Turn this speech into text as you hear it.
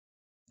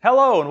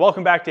Hello and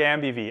welcome back to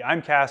AmBV.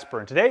 I'm Casper,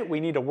 and today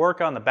we need to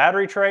work on the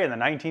battery tray in the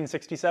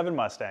 1967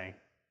 Mustang.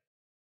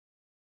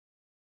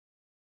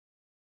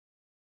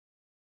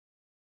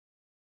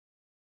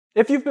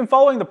 If you've been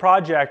following the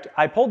project,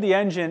 I pulled the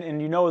engine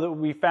and you know that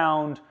we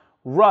found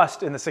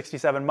rust in the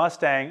 67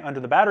 Mustang under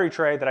the battery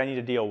tray that I need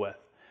to deal with.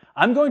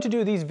 I'm going to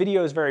do these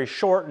videos very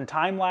short and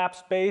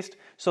time-lapse based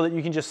so that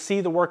you can just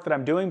see the work that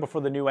I'm doing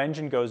before the new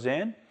engine goes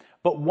in.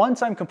 But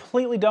once I'm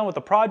completely done with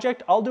the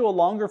project, I'll do a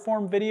longer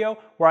form video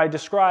where I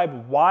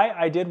describe why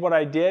I did what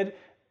I did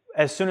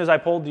as soon as I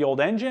pulled the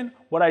old engine,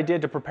 what I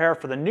did to prepare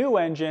for the new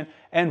engine,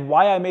 and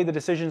why I made the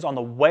decisions on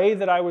the way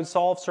that I would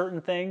solve certain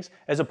things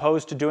as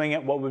opposed to doing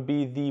it what would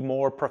be the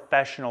more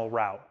professional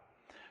route.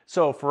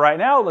 So for right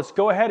now, let's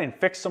go ahead and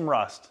fix some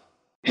rust.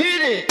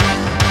 Hit it!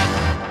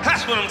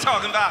 That's what I'm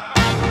talking about.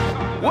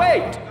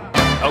 Wait!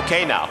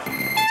 Okay, now,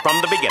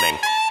 from the beginning.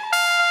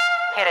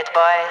 Hit it,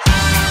 boys.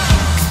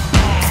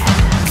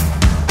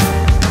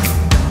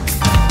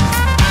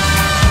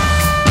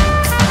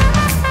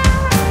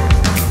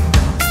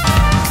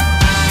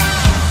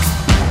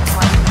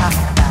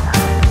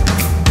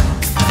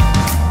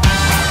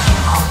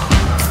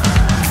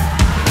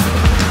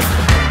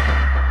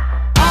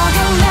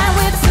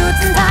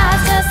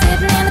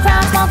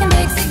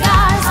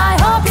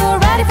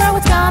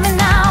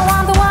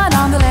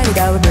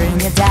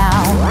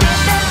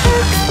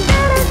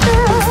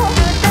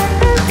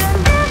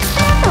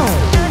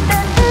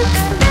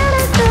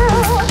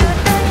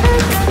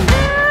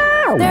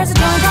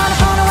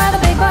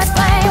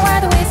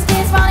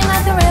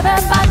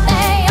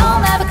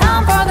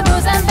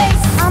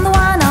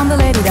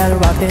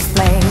 This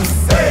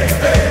place,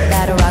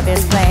 that'll rock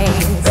this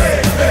place,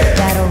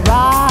 that'll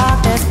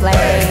rock this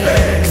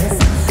place,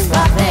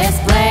 rock this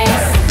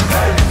place,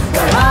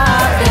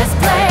 rock this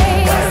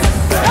place,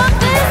 rock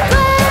this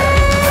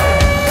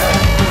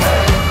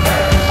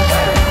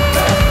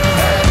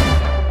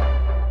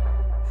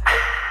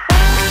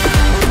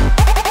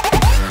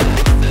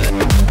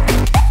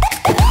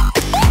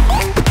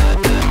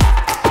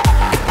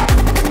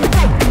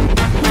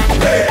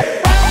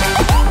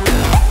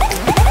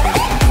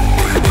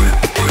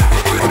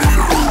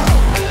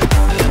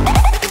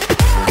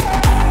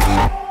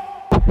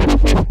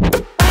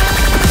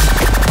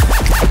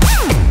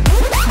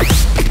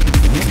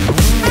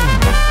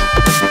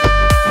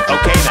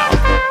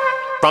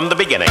From the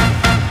beginning.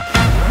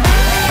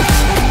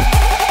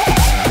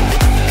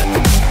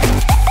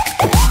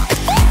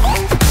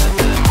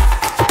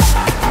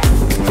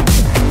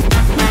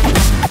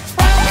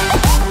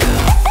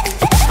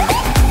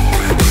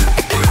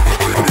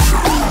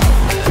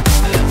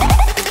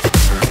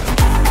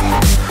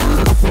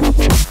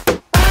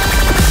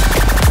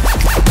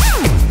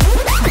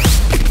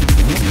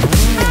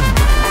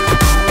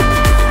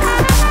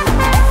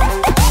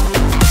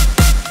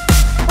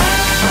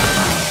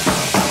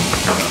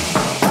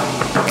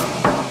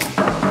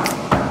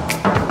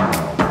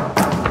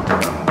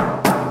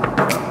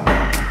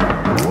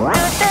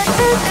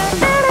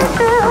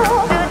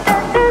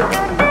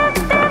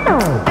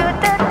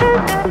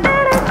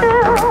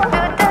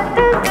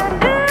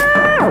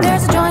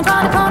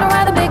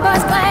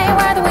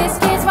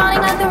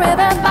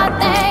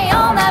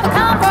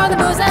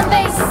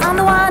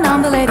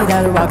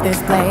 That'll rock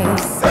this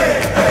place,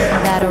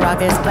 that'll rock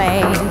this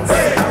place,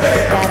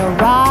 that'll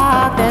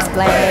rock this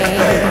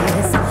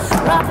place,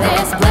 rock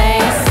this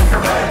place,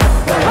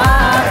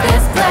 rock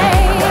this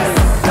place,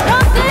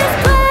 rock this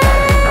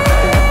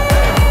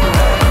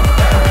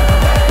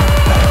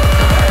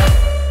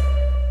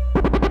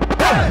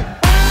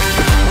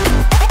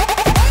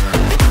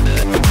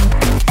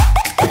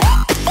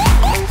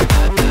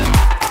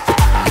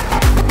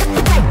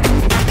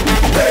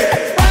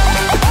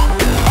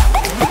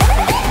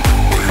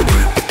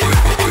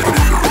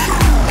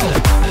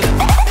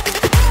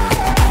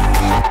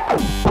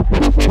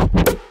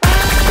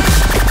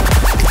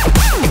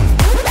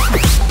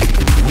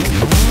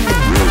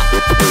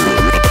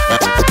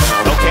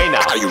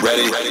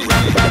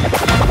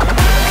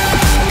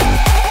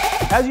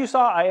As you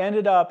saw, I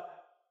ended up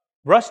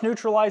rust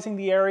neutralizing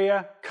the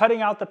area,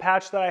 cutting out the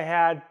patch that I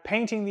had,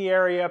 painting the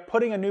area,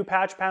 putting a new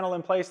patch panel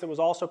in place that was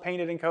also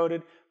painted and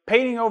coated,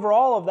 painting over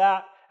all of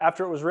that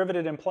after it was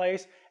riveted in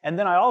place, and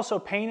then I also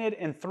painted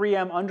and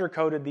 3M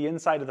undercoated the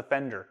inside of the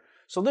fender.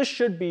 So this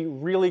should be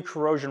really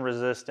corrosion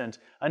resistant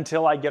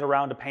until I get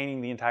around to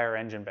painting the entire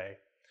engine bay.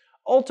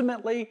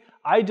 Ultimately,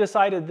 I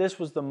decided this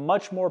was the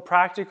much more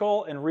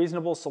practical and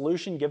reasonable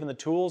solution given the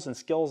tools and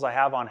skills I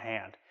have on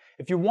hand.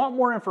 If you want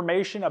more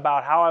information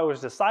about how I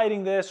was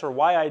deciding this or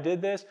why I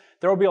did this,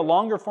 there will be a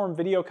longer form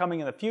video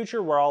coming in the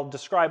future where I'll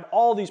describe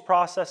all these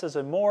processes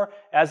and more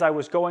as I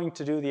was going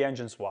to do the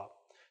engine swap.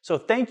 So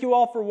thank you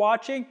all for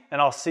watching, and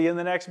I'll see you in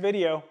the next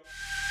video.